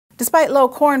Despite low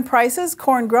corn prices,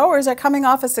 corn growers are coming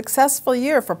off a successful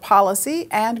year for policy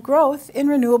and growth in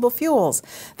renewable fuels.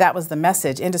 That was the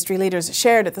message industry leaders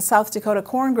shared at the South Dakota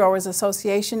Corn Growers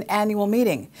Association annual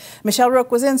meeting. Michelle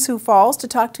Rook was in Sioux Falls to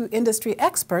talk to industry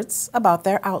experts about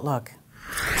their outlook.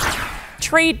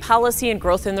 Trade policy and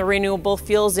growth in the renewable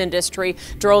fuels industry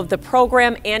drove the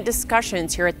program and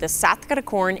discussions here at the South Dakota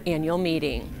Corn annual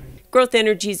meeting. Growth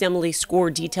Energy's Emily Score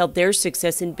detailed their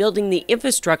success in building the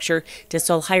infrastructure to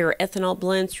sell higher ethanol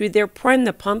blends through their Prime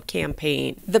the Pump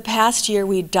campaign. The past year,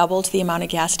 we doubled the amount of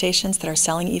gas stations that are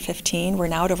selling E15. We're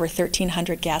now at over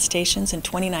 1,300 gas stations in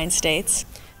 29 states.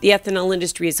 The ethanol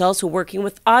industry is also working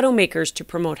with automakers to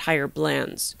promote higher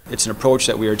blends. It's an approach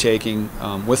that we are taking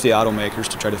with the automakers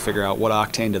to try to figure out what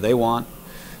octane do they want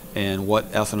and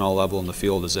what ethanol level in the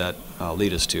fuel does that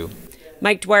lead us to.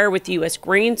 Mike Dwyer with the U.S.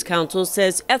 Grains Council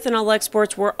says ethanol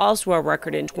exports were also a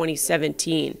record in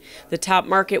 2017. The top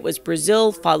market was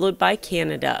Brazil, followed by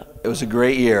Canada. It was a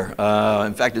great year.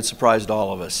 In fact, it surprised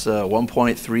all of us.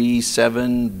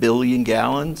 1.37 billion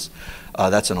gallons.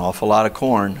 That's an awful lot of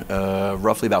corn,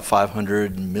 roughly about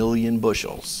 500 million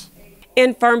bushels.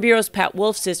 And Farm Bureau's Pat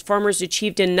Wolf says farmers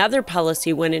achieved another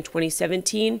policy win in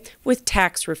 2017 with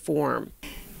tax reform.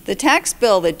 The tax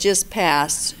bill that just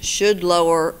passed should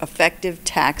lower effective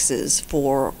taxes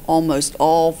for almost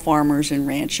all farmers and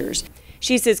ranchers.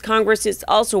 She says Congress is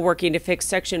also working to fix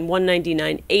Section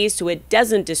 199A so it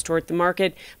doesn't distort the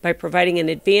market by providing an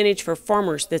advantage for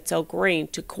farmers that sell grain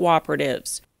to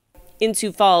cooperatives. In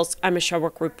Sioux Falls, I'm Michelle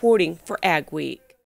Rook reporting for Ag Week.